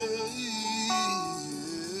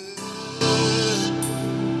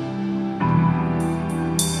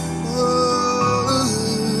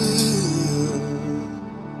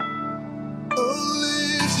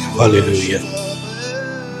Hallelujah.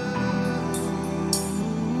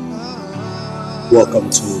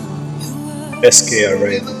 Welcome to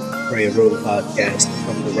SKRN Prayer Room Podcast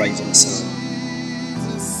from the Rising Sun.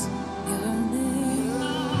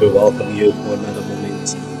 We welcome you for another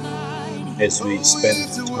moment as we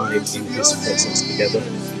spend time in His presence together.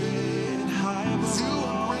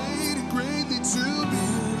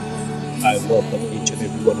 I welcome each and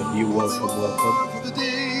every one of you. Welcome.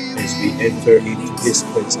 As we enter into His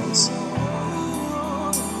presence.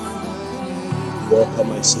 Welcome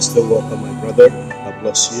my sister, welcome my brother. God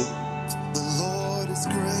bless you.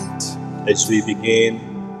 As we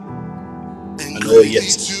begin, I know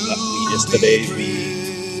yesterday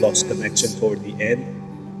we lost connection toward the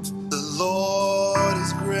end.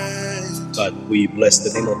 But we bless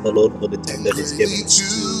the name of the Lord for the time that He's given us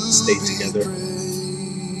to stay together.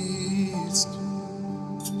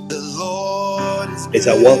 As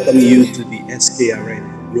I welcome you to the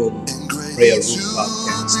SKRN Prayer Room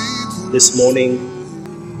Podcast. This morning,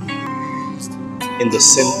 in the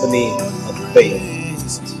symphony of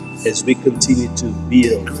faith, as we continue to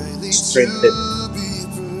build, strengthen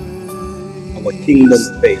our kingdom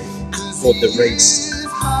faith for the race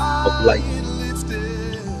of life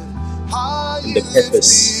and the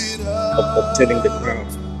purpose of obtaining the crown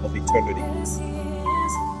of eternity.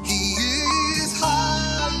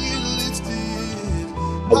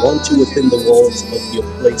 I want you within the walls of your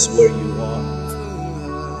place where you are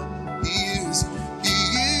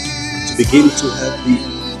to begin to have the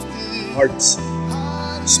heart's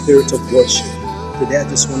spirit of worship. Today I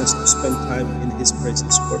just want us to spend time in His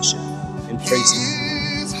presence, worship and praise Him.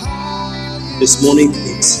 This morning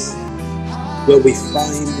it's where we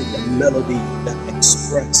find the melody that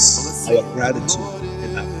expresses our gratitude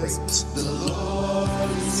and our praise.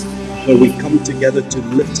 Where we come together to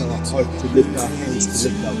lift our heart, to lift our hands, to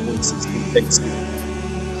lift our voices in thanksgiving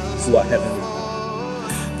to our Heavenly Father.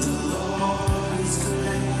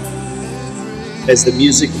 As the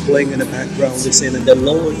music playing in the background is saying, and the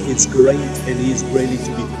Lord is great and He is greatly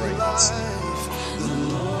to be praised.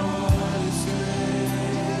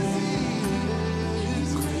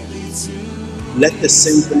 Let the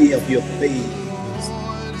symphony of your faith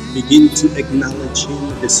begin to acknowledge Him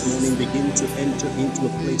this morning. Begin to enter into a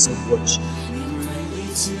place of worship.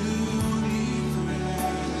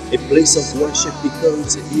 A place of worship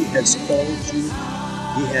because He has called you,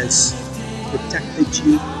 He has protected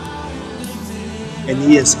you, and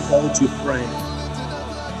He has called you friend.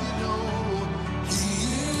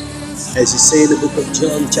 As He said in the book of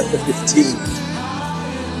John chapter 15,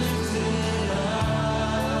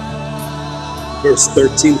 verse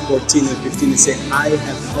 13, 14, and 15, He said, I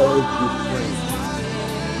have called you friend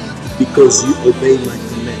because you obey my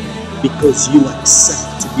command, because you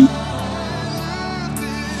accept to be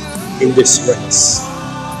in this race.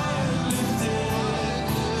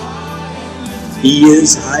 He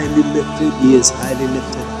is highly lifted, He is highly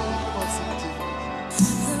lifted.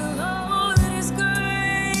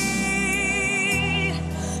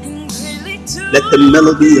 Let the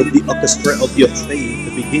melody of the orchestra of your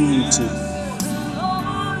faith begin to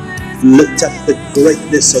lift up the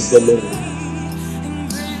greatness of the Lord.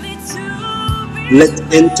 Let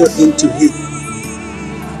enter into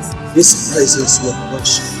His presence with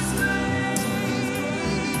worship.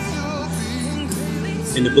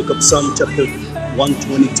 In the book of Psalm chapter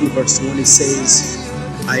 122 verse 1, it says,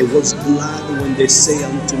 I was glad when they say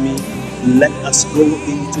unto me, let us go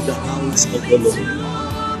into the house of the Lord.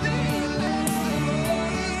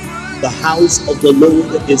 The house of the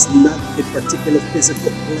Lord is not a particular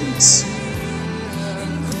physical place,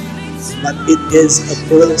 but it is a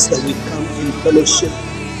place that we come in fellowship,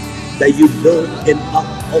 that you build an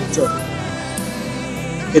altar.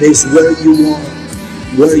 It is where you are,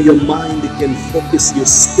 where your mind can focus, your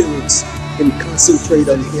spirits can concentrate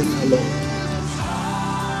on Him alone.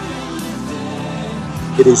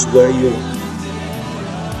 It is where you are.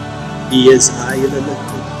 He is high and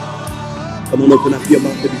lifted. Come on, open up your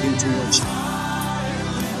mouth and begin to worship.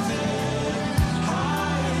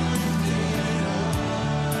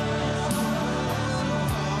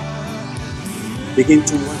 Begin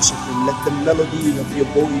to worship Him. Let the melody of your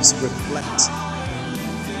voice reflect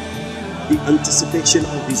the anticipation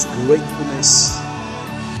of His gratefulness,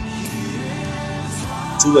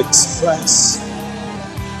 to express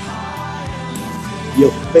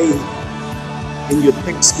your faith and your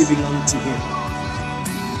thanksgiving unto Him.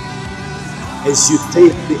 As you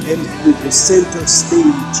take the center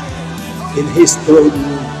stage in His throne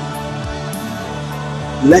room,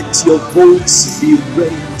 let your voice be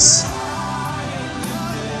raised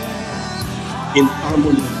in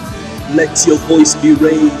harmony. Let your voice be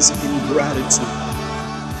raised in gratitude.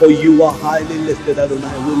 For you are highly lifted,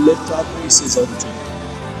 Adonai. We lift our voices unto you.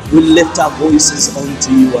 We lift our voices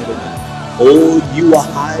unto you, Adonai. Oh, you are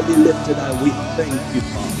highly lifted, and we thank you,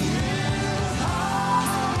 Father.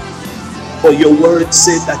 For your word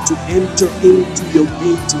said that to enter into your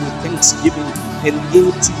gate with thanksgiving and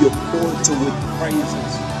into your court with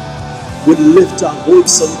praises. We lift our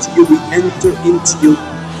voice unto you. We enter into your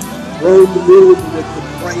throne room with the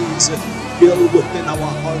praise filled within our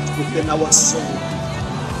heart, within our soul.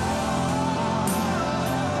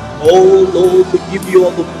 Oh Lord, we give you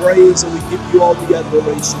all the praise and we give you all the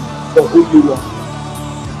adoration for who you are.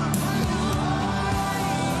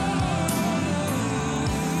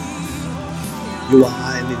 You are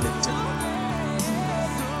highly lifted up.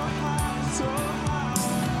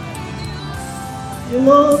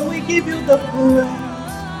 Lord, we give you the praise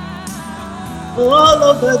all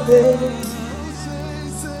of the day,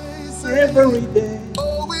 every day.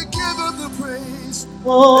 Oh, we give him the praise.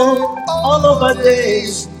 Oh, all of our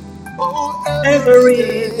days, every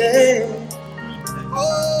day.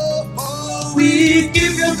 Oh, we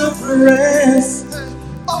give you the praise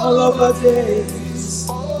all of our days,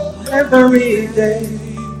 every day.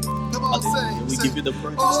 Come on, say, we give you the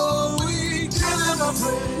praise. Oh, we give him the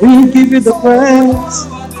praise. We give you the praise.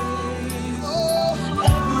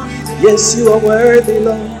 Yes, you are worthy,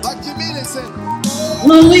 Lord. Like you mean it, say,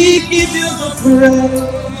 We give you the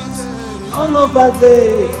praise all of our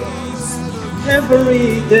days,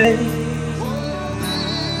 every day.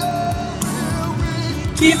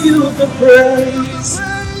 Give you the praise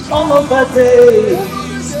all of our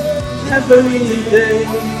days, every day.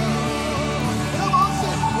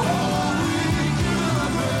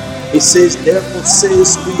 It says, therefore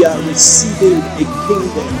says we are receiving a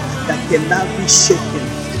kingdom that cannot be shaken.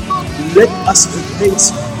 Let us be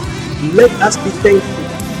thankful. Let us be thankful.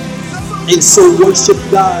 And so worship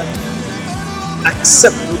God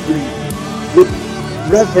acceptably with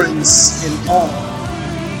reverence and awe.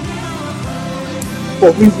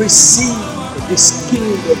 For we receive this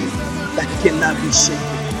kingdom that cannot be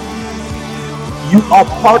shaken. You are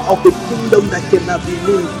part of the kingdom that cannot be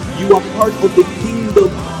moved. You are part of the kingdom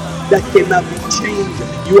that cannot be changed.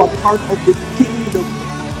 You are part of the kingdom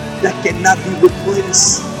that cannot be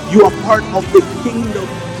replaced. You are part of the kingdom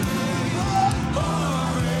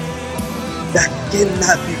that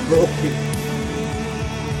cannot be broken.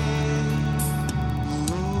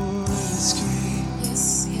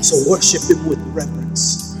 So worship him with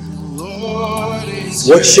reverence.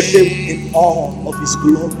 Worship him in awe of his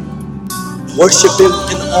glory. Worship him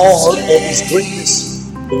in awe of his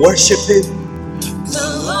greatness. Worship him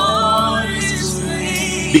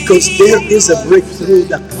because there is a breakthrough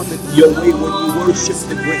that cometh your way when you worship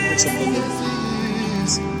the greatness of the Lord.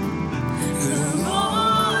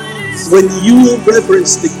 When you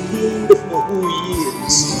reverence the King for who he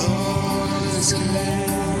is.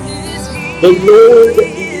 The Lord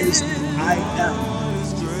is I am.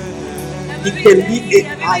 He can be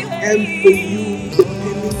a I am for you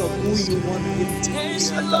depending on who you want him to be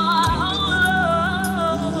at that point.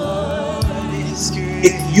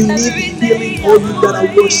 If you need healing, all you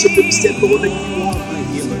gotta worship him. Say, Lord, you are my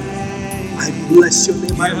healer. I bless your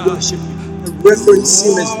name. I worship you. Reverence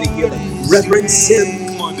him as the healer. Reverence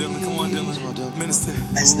him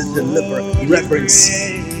as the deliverer. Reverence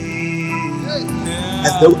him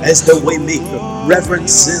as the way maker.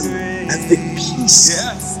 Reverence him as the peace.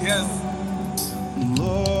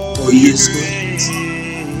 For he is great.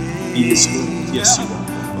 He is great. Yes, you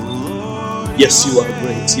are. Yes, you are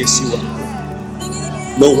great. Yes, you are.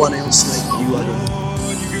 No one else like you, Adonai.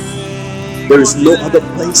 There is no other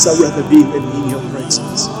place I'd rather be than in your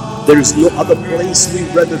presence. There is no other place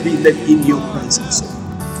we'd rather be than in your presence.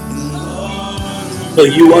 For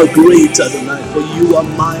you are great, Adonai. For you are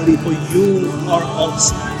mighty. For you are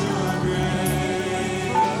awesome.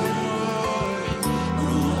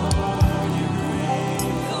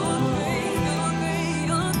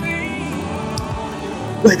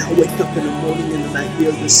 When I wake up in the morning and I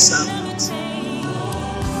hear the sound,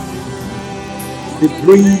 the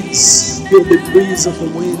breeze, feel the breeze of the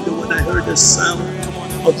wind. When I heard the sound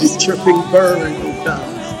of the chirping bird, oh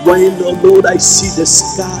God. When, oh Lord, I see the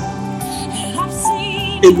sky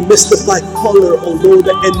in mystified color, oh Lord,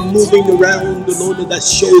 and moving around, oh Lord, that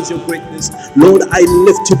shows your greatness. Lord, I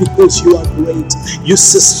lift you because you are great. You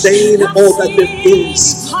sustain all that there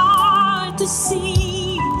is,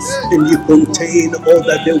 and you contain all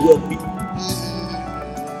that there will be.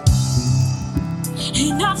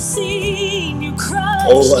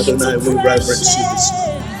 Oh Adonai, we reverence you this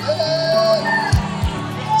morning.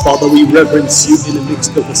 Father, we reverence you in the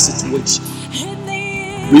midst of a situation.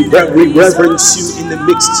 We reverence you in the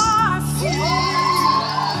midst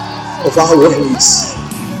of our worries,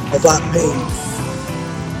 of our pain.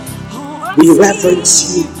 We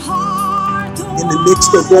reverence you in the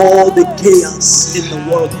midst of all the chaos in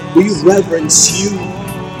the world. We reverence you.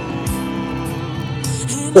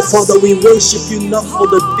 But Father, we worship you not for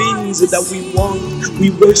the things that we want. We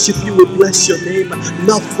worship you, we bless your name,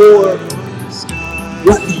 not for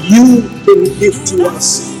what you can give to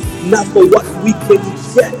us, not for what we can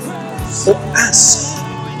get or ask,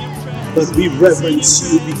 but we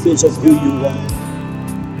reverence you because of who you are.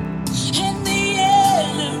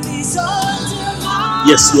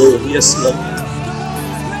 Yes, Lord, yes, Lord.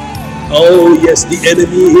 Oh, yes, the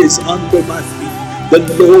enemy is under my feet. The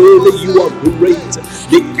Lord, you are great.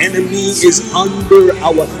 The enemy is under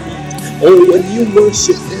our feet. Oh, when you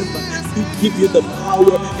worship him, he give you the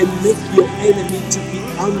power and make your enemy to be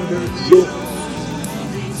under your feet.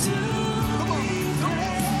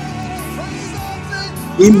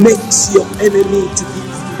 He makes your enemy to be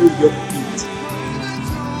under your feet.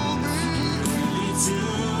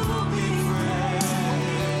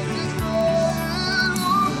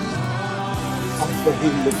 Offer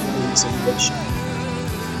him the praise and worship.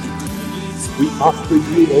 We offer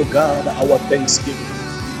you, oh God, our thanksgiving,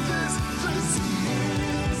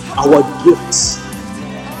 our gifts,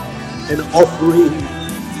 and offering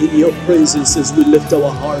in your praises as we lift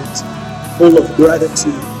our hearts full of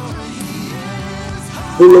gratitude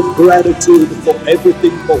for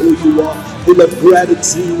everything, for who you are, full of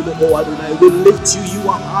gratitude, oh Adonai. We lift you, you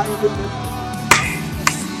are higher than them.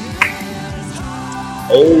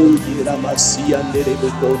 Oh, Yiramasi and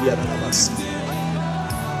Derebekoria Ramasi.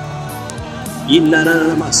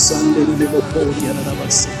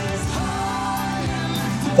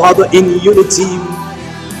 Father, in unity,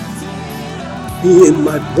 me and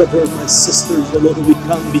my brother, my sisters, the Lord, we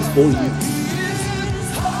come before you.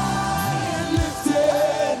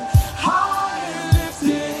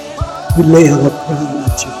 We lay our crown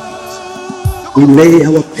at your feet. We lay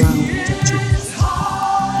our crown at your feet.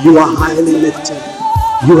 You are highly lifted.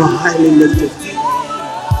 You are highly lifted.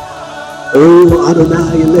 Oh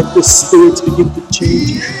Adonai, let the Spirit begin to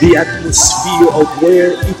change the atmosphere of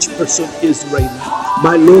where each person is right now.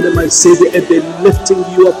 My Lord and my Savior, and they're lifting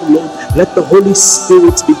you up, Lord. Let the Holy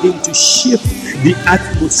Spirit begin to shift the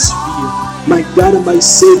atmosphere. My God and my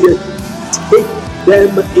Savior, take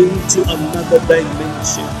them into another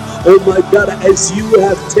dimension. Oh my God, as you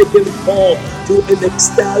have taken Paul to an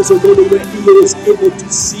ecstasy, Lord, where he was able to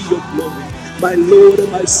see your glory. My Lord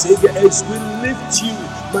and my Savior, as we lift you,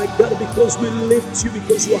 my God, because we lift you,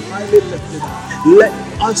 because you are highly lifted, let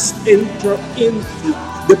us enter into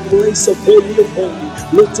the place of Holy of Holy,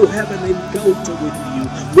 Lord, to have an encounter with you,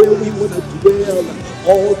 where we want to dwell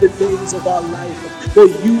all the days of our life. For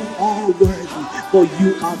you are worthy, for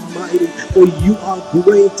you are mighty, for you are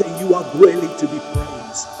great, and you are greatly to be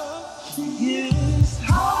praised. He is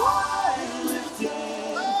high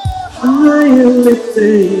lifted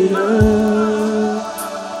up.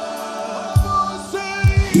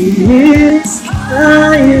 He is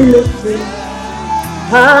high lifted up.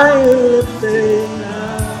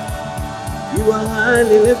 You are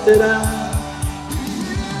highly lifted up.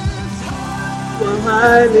 You are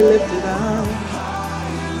highly lifted up.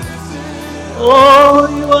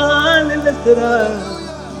 Oh, you are highly lifted up.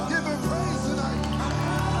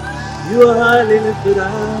 You are highly lifted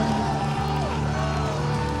up.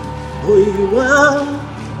 Oh, you are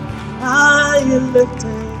high lifted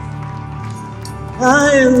up.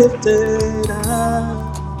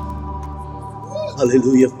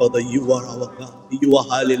 Hallelujah, Father. You are our God. You are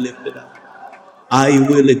highly lifted up. I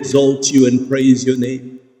will exalt you and praise your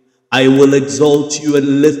name. I will exalt you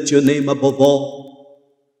and lift your name above all.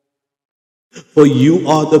 For you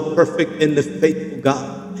are the perfect and the faithful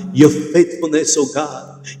God. Your faithfulness, oh God.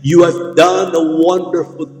 You have done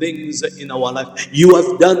wonderful things in our life. You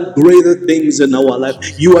have done greater things in our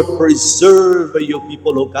life. You have preserved your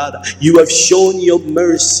people, oh God. You have shown your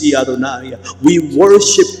mercy, Adonai. We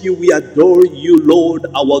worship you. We adore you, Lord,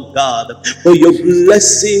 our God. For your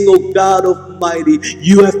blessing, oh God Almighty,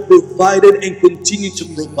 you have provided and continue to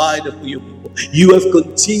provide for your people. You have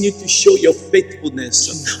continued to show your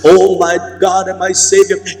faithfulness. Oh my God and my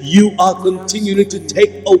Savior, you are continuing to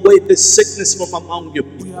take away the sickness from among your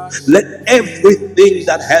people. Let everything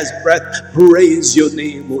that has breath praise your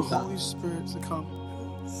name, oh God. Holy Spirit to come.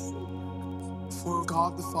 For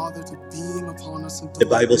God the Father to beam upon us. The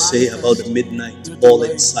Bible says about the midnight, Paul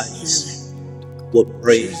and Silas were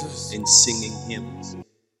praying and singing hymns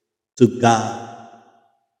to God.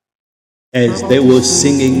 As they were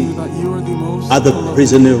singing, other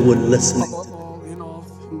prisoners were listening to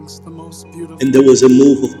them. And there was a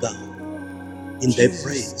move of God in their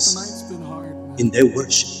praise, in their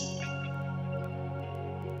worship.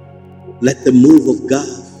 Let the move of God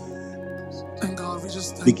And God, we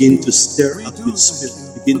just thank begin you. to stir We up do your thank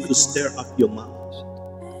spirit. you Begin for to the stir glory. up your mind.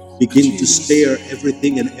 Begin to Jesus, stir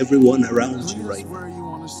everything and everyone around you lead us right now. where you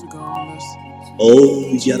want us to go on this.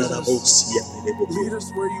 Oh, Jesus, lead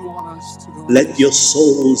us where you want us to go on let this. your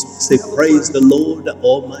souls say, We have a praise the plan, Lord,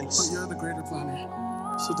 all my but soul. you're the greater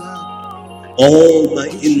planner. So, Dad, All my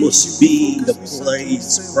we choose you. inmost We being, the focus, we center, we praise,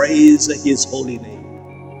 say, Lord. praise his holy name.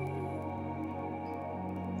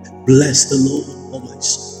 Bless the Lord, all my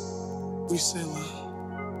soul. We say, Lord.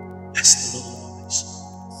 Bless the Lord, all my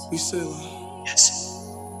soul. We say, Lord. Yes,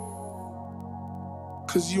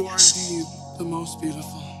 Because you are indeed yes. the most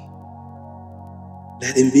beautiful.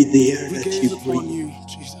 Let him be the air We that you gaze upon breathe. you,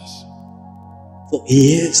 Jesus. For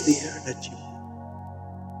he is the air that you breathe.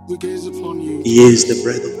 We gaze upon you, He is the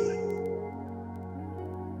breath of life.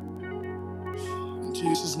 in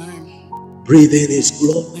Jesus' name. Breathe in his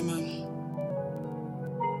glory, Amen.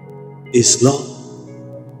 his love,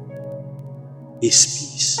 his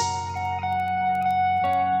peace.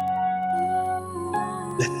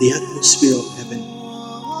 Let the atmosphere of heaven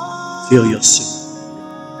fill your soul.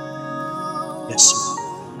 Yes,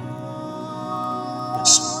 Lord.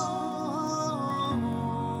 Yes, Lord.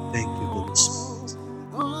 Thank you, Holy Spirit.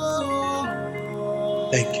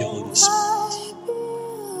 Thank you, Holy Spirit.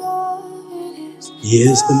 He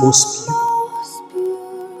is the most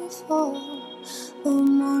beautiful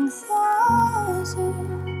among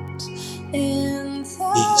thousands and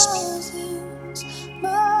thousands.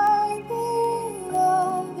 My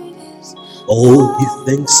beloved is. Oh, give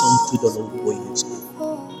thanks unto the Lord for his good.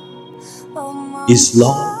 His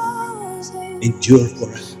love endure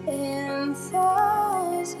forever.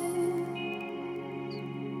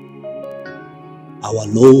 Our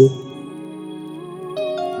Lord,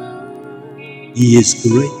 he is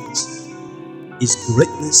great. His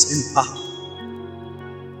greatness and power.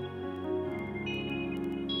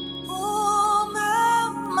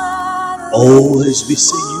 Oh, as we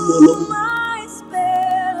say, you alone.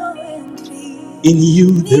 In you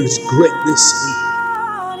there is greatness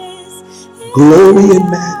and glory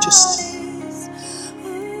and majesty,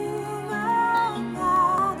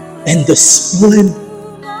 and the splendor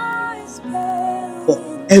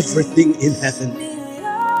for everything in heaven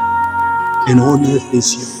and on earth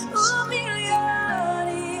is yours.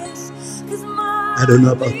 I don't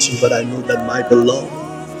know about you, but I know that my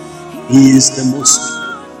beloved, he is the most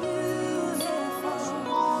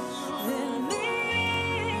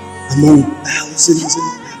among thousands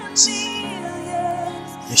and thousands.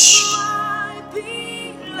 Yeshua.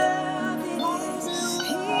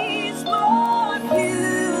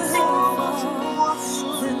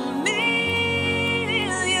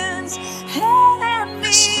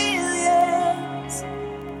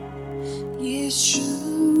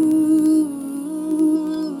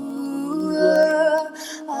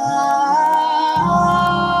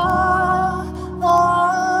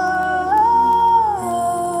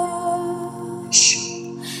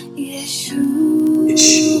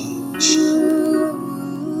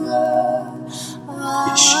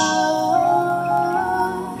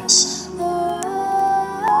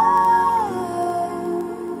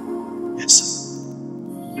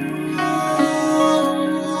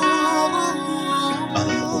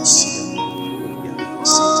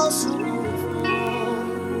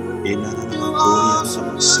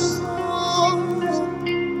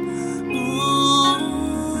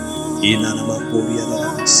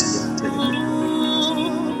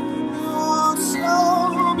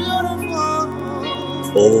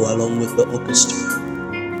 Oh, along with the orchestra,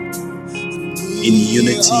 in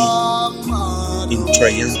unity, in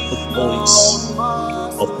triumphant voice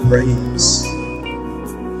of praise,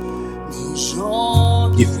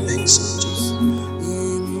 give thanks unto God.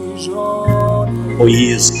 For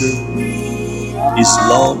he is good, his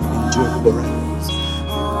love endures forever.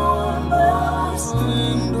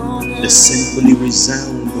 The symphony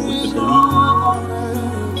resound with the belief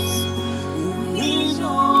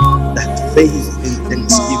that faith and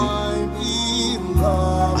thanksgiving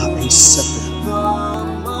are inseparable.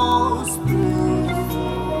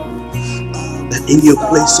 That in your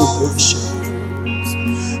place of worship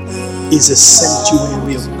is a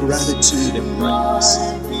sanctuary of gratitude and praise.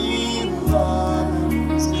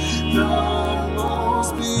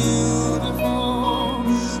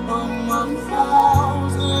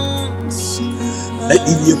 That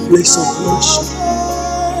in your place of worship,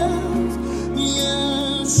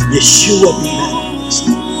 Yeshua be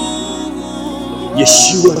manifested.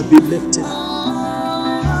 Yeshua be lifted up.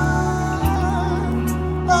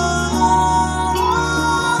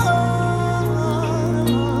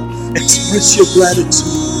 Express your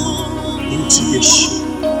gratitude into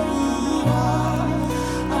Yeshua.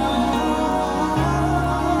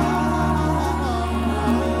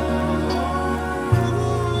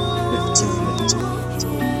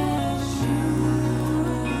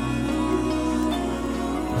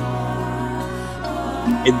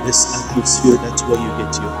 In this atmosphere, that's where you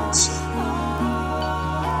get your answer.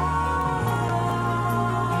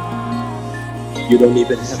 You don't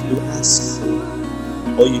even have to ask for it.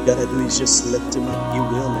 All you gotta do is just lift him up. He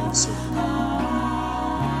will answer.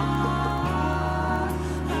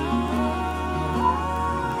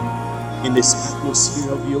 In this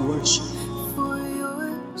atmosphere of your worship,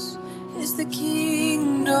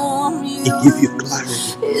 it gives you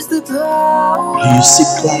clarity. Do you see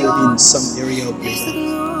clarity in some area of your life?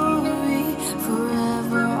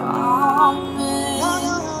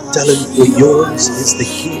 Tell him, for yours is the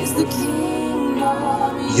kingdom.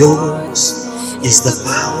 Yours is the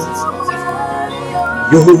power.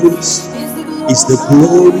 Yours is the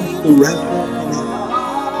glory forever and ever.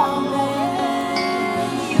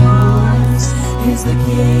 Yours is the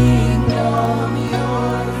kingdom.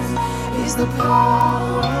 Yours is the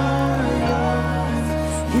power. Yours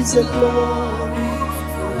is the glory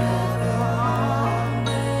forever.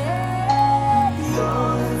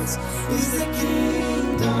 Yours is the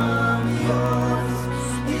kingdom. Yours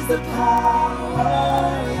is the power.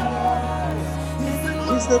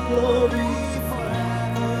 Is the glory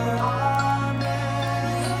forever.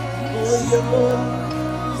 Oh,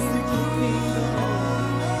 yours is the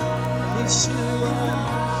kingdom, Yeshua.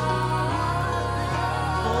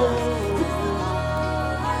 Oh,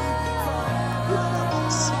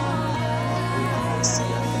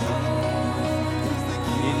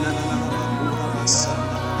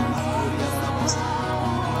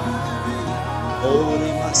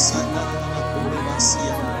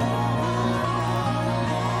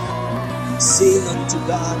 sing unto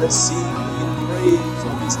God, sing in praise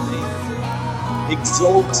of his name.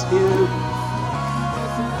 Exalt him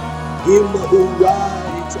who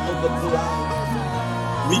rides on the cloud.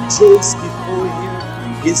 Rejoice before him.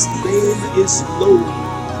 His name is Lord,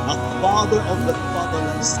 a father of the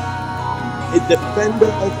fatherless, a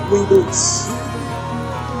defender of widows.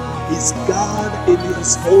 Is God in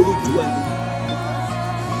his holy dwelling.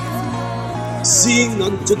 Sing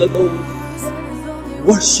unto the Lord.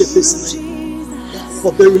 Worship his name.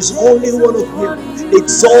 For there is only one of him.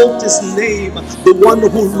 Exalt his name, the one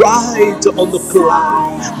who rides on the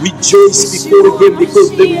cloud. Rejoice before him, because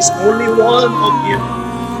there is only one of him.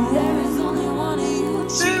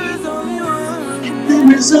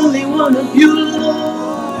 There is only one of you,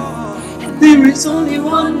 Lord. There is only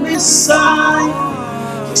one Messiah,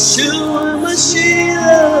 Yeshua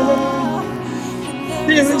Mashiach.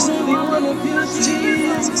 There is only one of you,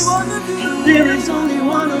 Jesus. There is only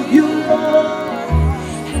one of you, Lord.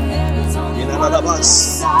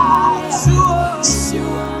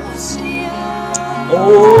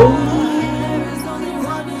 Oh,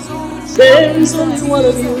 there is only one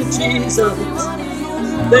of you, Jesus.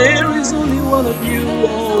 There is only one of you,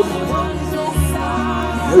 Lord.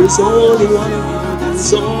 There is only one of you. There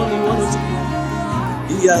is only one of you.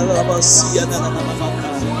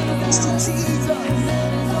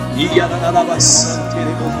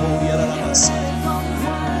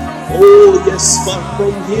 Oh, yes, far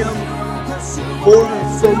from him, for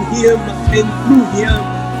from him and through him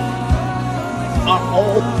are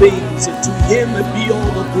all things. To him be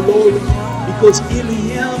all the glory, because in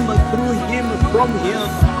him, through him, from him,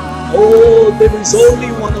 oh, there is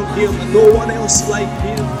only one of him, no one else like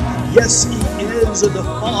him. Yes, he is the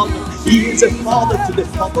Father. He is a father to the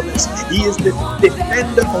fatherless. He is the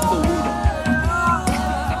defender of the widow.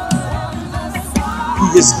 He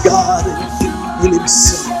is God in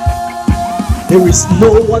himself. There is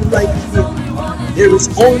no one like him. There is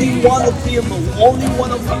only one of him. Only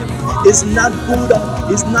one of him. Is not Buddha.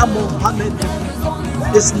 Is not Muhammad.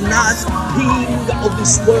 Is not king of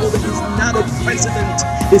this world. Is not a president.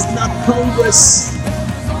 Is not Congress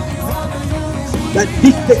that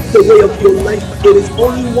dictates the way of your life. It is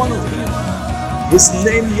only one of him. His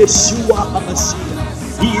name Yeshua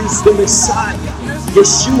HaMashiach. He is the Messiah.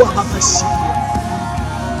 Yeshua HaMashiach.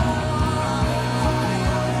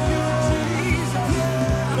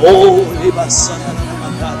 Oh,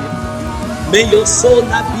 may your soul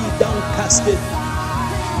not be downcasted.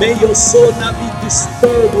 May your soul not be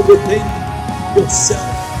disturbed within yourself.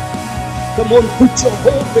 Come on, put your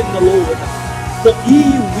hope in the Lord, for he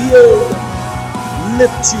will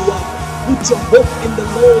lift you up. Put your hope in the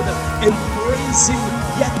Lord and praise him,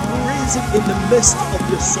 yet praise him in the midst of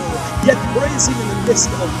your soul, yet praise him in the midst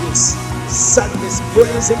of your sadness,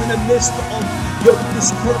 praise him in the midst of your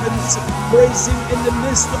disturbance, praise him in the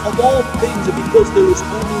midst of all things, because there is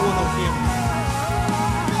only one of him.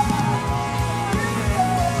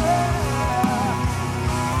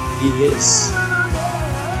 He is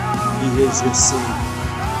your Savior.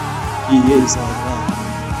 He is our God.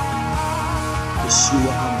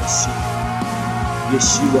 Yeshua HaMashiach.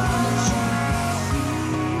 Yeshua HaMashiach.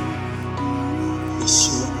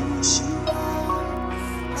 Yeshua HaMashiach.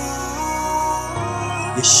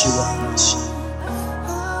 Yeshua HaMashiach.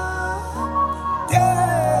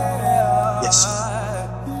 Yes,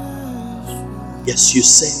 yes, you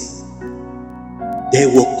say they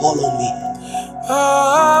will call on me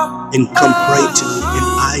and come pray to me, and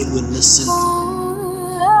I will listen.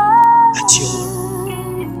 That's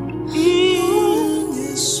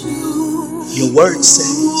your word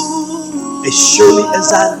says, as surely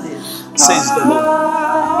as I live, says the Lord,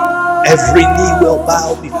 every knee will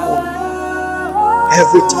bow before me,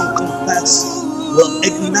 every tongue confess, will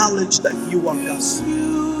acknowledge that you are God.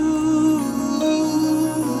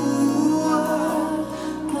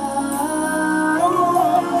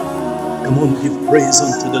 Come on, give praise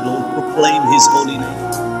unto the Lord. Proclaim His holy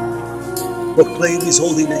name. Proclaim His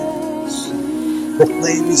holy name.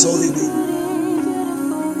 Proclaim His holy name.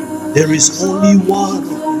 There is only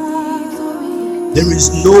one. There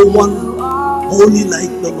is no one holy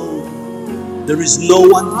like the Lord. There is no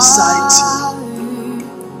one besides Him.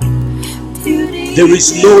 There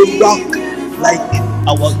is no rock like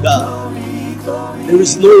our God. There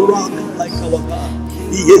is no rock like our God.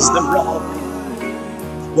 He is the rock.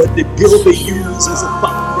 What the builder uses as a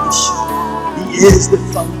foundation. He is the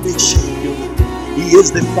foundation of your life. He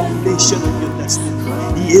is the foundation of your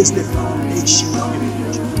destiny. He is the foundation of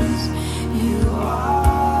your future.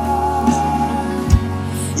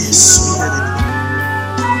 He is sweeter than honey.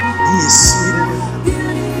 He is sweeter than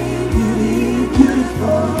honey.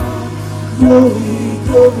 Beautiful. Glory,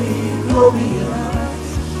 glory, glory.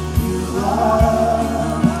 You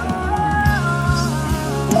are.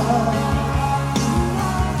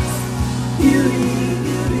 Beauty,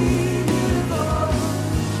 beauty, beautiful.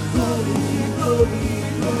 Glory, glory,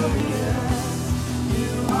 glory.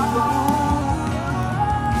 You are.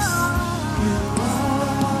 You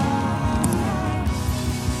are.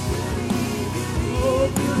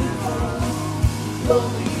 Beautiful.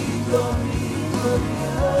 Glory, glory,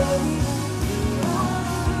 glory.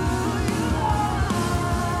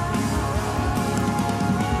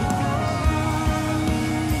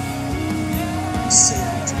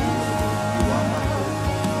 Say to me, you are my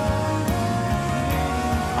Lord.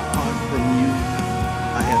 Apart from you,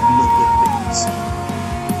 I have no good things.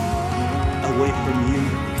 Away from you,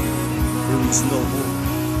 there is no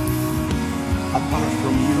hope. Apart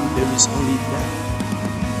from you, there is only death.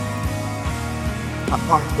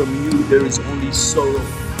 Apart from you, there is only sorrow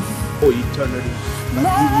for eternity. But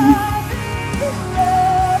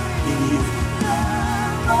in you,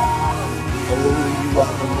 oh, you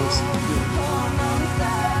are the most beautiful.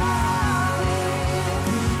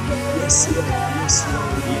 Yes, Lord, yes,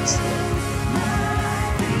 Lord, yes, Lord.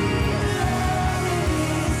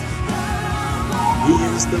 He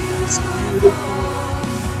is the most beautiful.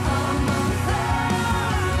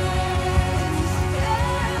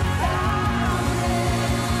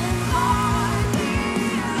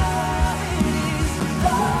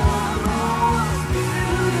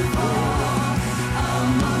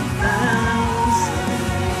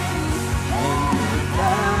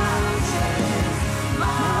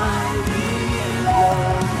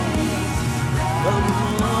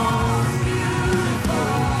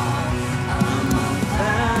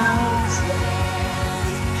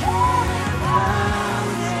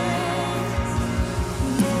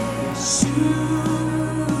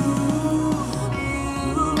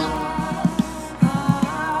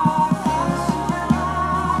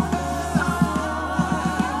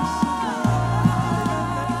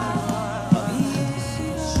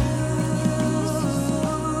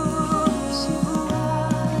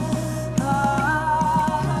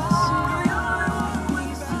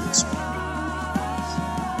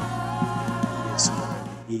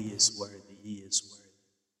 He is worthy. He is worthy.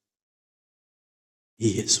 He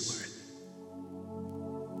is worthy.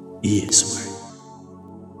 He is worthy.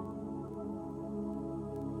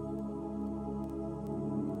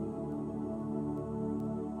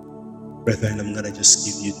 Brethren, I'm going to just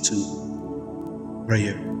give you two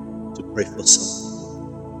prayer to pray for something.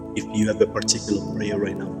 If you have a particular prayer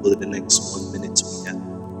right now for the next 1 minute we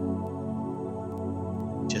have,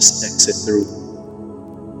 just text it through.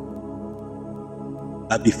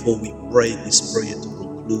 But before we pray this prayer to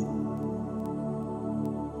conclude,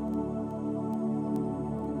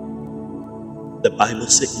 the Bible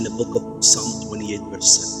says in the book of Psalm 28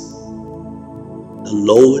 verse 7, the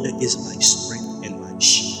Lord is my strength and my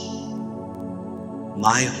shield.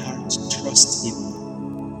 My heart trusts in Him,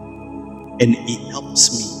 and He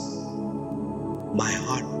helps me. My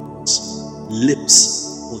heart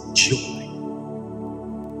leaps for joy,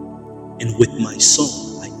 and with my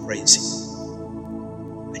song I praise Him.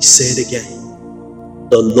 say it again.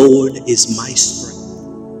 The Lord is my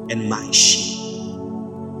strength and my shield.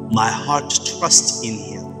 My heart trusts in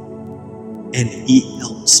him, and he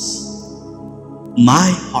helps me. My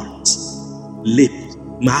heart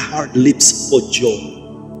leaps for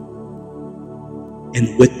joy,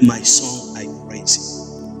 and with my song I praise him.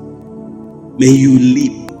 May you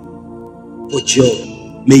leap for joy.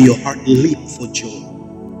 May your heart leap for joy.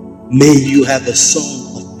 May you have a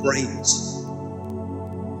song of praise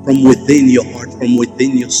from within your heart, from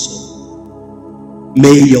within your soul.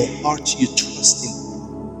 May your heart, you trust in him,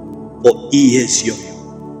 for he is your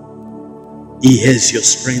help. He is your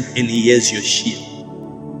strength and he is your shield.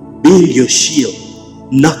 Being your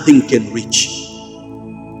shield, nothing can reach you.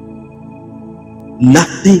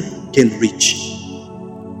 Nothing can reach you.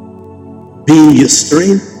 Being your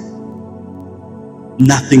strength,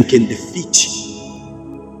 nothing can defeat you.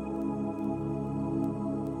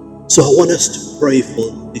 So I want us to pray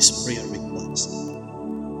for this prayer request.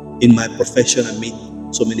 In my profession, I meet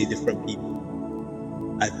so many different people.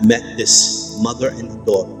 I've met this mother and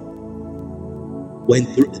daughter, went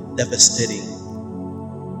through a devastating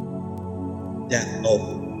death of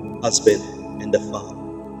husband and the father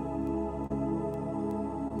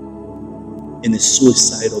in a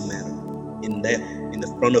suicidal manner in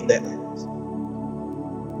the front of their eyes,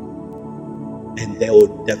 and they were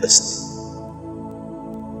devastated.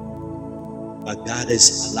 But God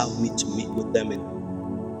has allowed me to meet with them and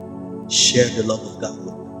share the love of God with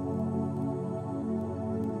them.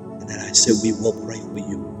 And then I said, we will pray for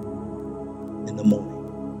you in the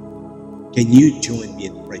morning. Can you join me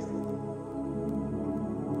and pray for them?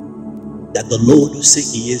 That the Lord will say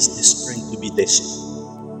he is the strength to be their strength.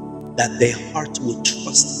 That their heart will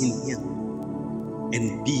trust in him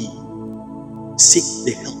and seek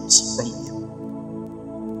the helps from him.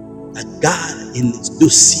 That God in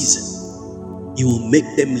this season, he will make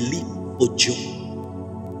them leap for joy.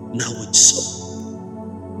 Now it's so.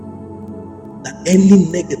 That any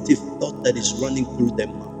negative thought that is running through their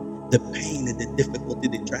mind, the pain and the difficulty,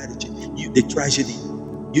 the tragedy,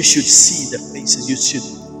 you should see the faces.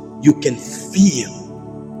 You can feel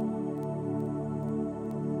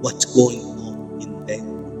what's going on in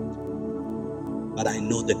them. But I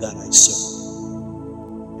know the God I serve,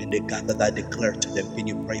 and the God that I declare to them. Can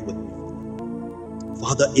you pray with me?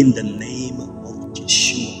 Father, in the name of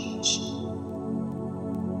Yeshua,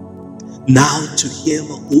 now to him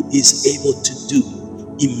who is able to do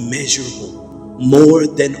immeasurable, more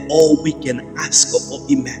than all we can ask or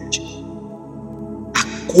imagine,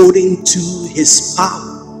 according to his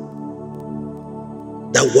power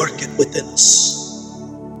that worketh within us.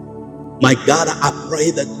 My God, I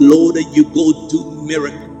pray that, Lord, you go do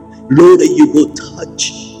miracle. Lord, you go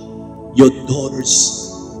touch your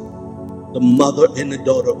daughters, the mother and the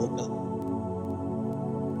daughter, oh God,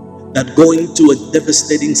 that going to a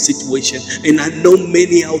devastating situation. And I know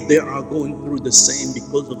many out there are going through the same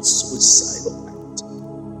because of suicidal act.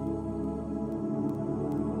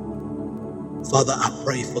 Father, I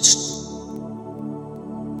pray for strength.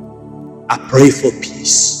 I pray for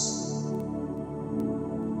peace.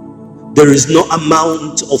 There is no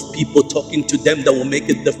amount of people talking to them that will make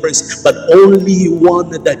a difference, but only one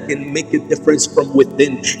that can make a difference from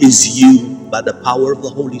within is you, by the power of the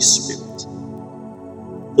Holy Spirit.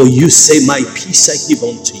 For you say, my peace I give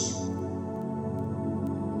unto you.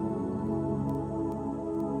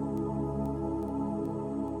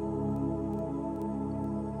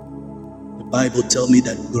 The Bible tells me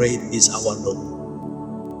that great is our Lord.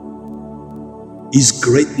 His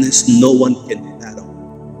greatness no one can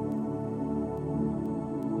fathom.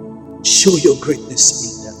 Show your greatness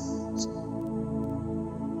in them.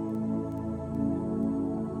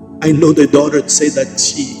 I know the daughter say that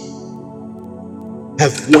she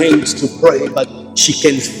have wings to pray, but she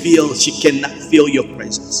cannot feel your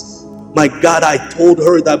presence. My God, I told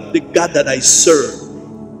her that the God that I serve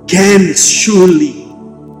can surely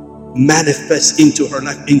manifest into her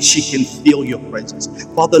life and she can feel your presence.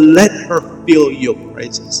 Father, let her feel your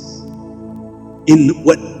presence in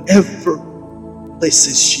whatever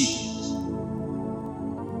places she is.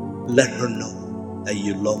 Let her know that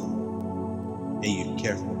you love her and you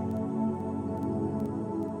care for her.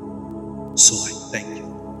 So I thank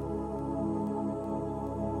you.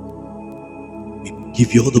 We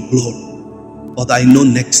give you all the glory. Father, I know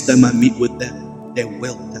next time I meet with them, they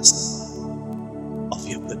will testify of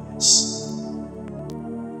your goodness.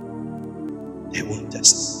 They will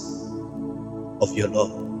testify of your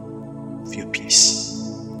love, of your peace.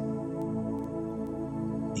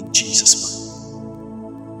 In Jesus' name.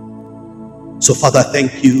 So Father, I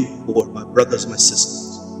thank you for my brothers, my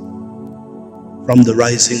sisters, from the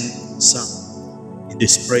rising sun in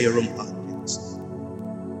this prayer room podcast.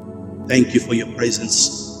 Thank you for your presence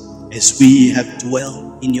as we have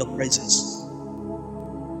dwelled in your presence.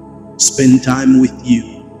 Spend time with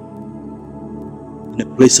you in a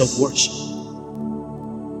place of worship.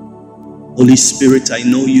 Holy Spirit, I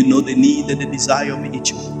know you know the need and the desire of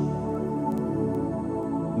each one.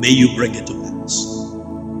 May you bring it to pass.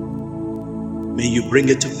 May you bring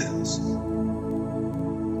it to pass.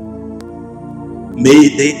 May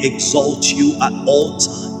they exalt you at all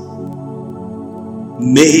times.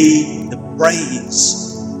 May the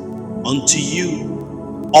praise unto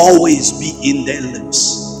you always be in their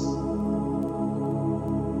lips.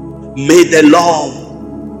 May the love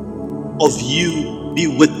of you be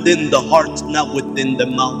within the heart, not within the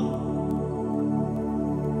mouth.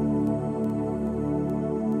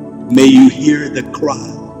 May you hear the cry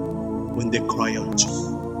when they cry unto you.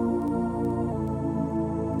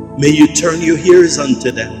 May you turn your ears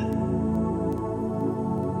unto them.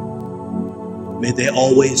 May they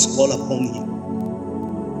always call upon you.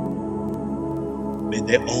 May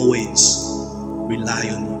they always rely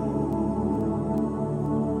on you.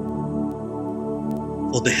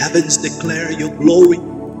 For the heavens declare your glory,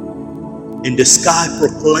 and the sky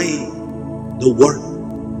proclaim the work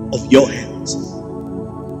of your hands.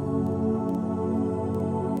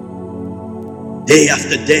 Day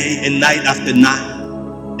after day and night after night,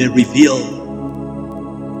 they reveal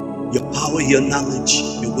your power, your knowledge,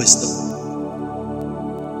 your wisdom.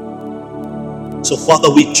 So Father,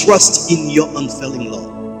 we trust in your unfailing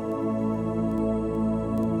love.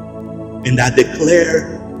 And I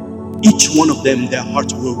declare each one of them, their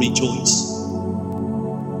heart will rejoice.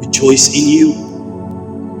 Rejoice in you,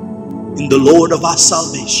 in the Lord of our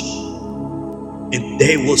salvation, and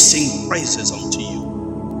they will sing praises unto you.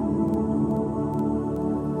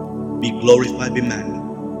 Be glorified, be magnified.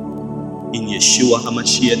 In Yeshua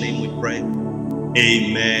HaMashiach name we pray.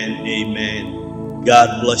 Amen, amen.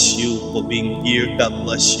 God bless you for being here. God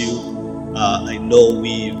bless you. I know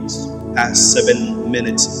we've passed 7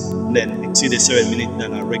 minutes, then exceeded 7 minutes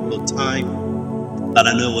than our regular time. But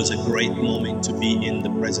I know it was a great moment to be in the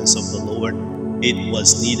presence of the Lord. It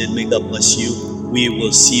was needed. May God bless you. We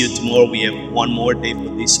will see you tomorrow. We have one more day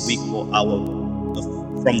for this week for our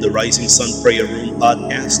From the Rising Sun Prayer Room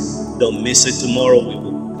podcast. Don't miss it tomorrow. We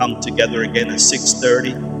will come together again at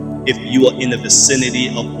 6:30. If you are in the vicinity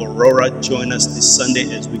of Aurora, join us this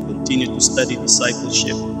Sunday as we continue to study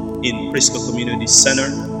discipleship in Frisco Community Center,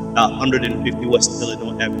 150 West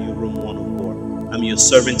Illinois Avenue, room 104. I'm your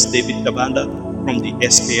servant, David Kabanda, from the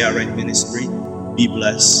SKRN Ministry. Be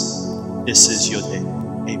blessed. This is your day.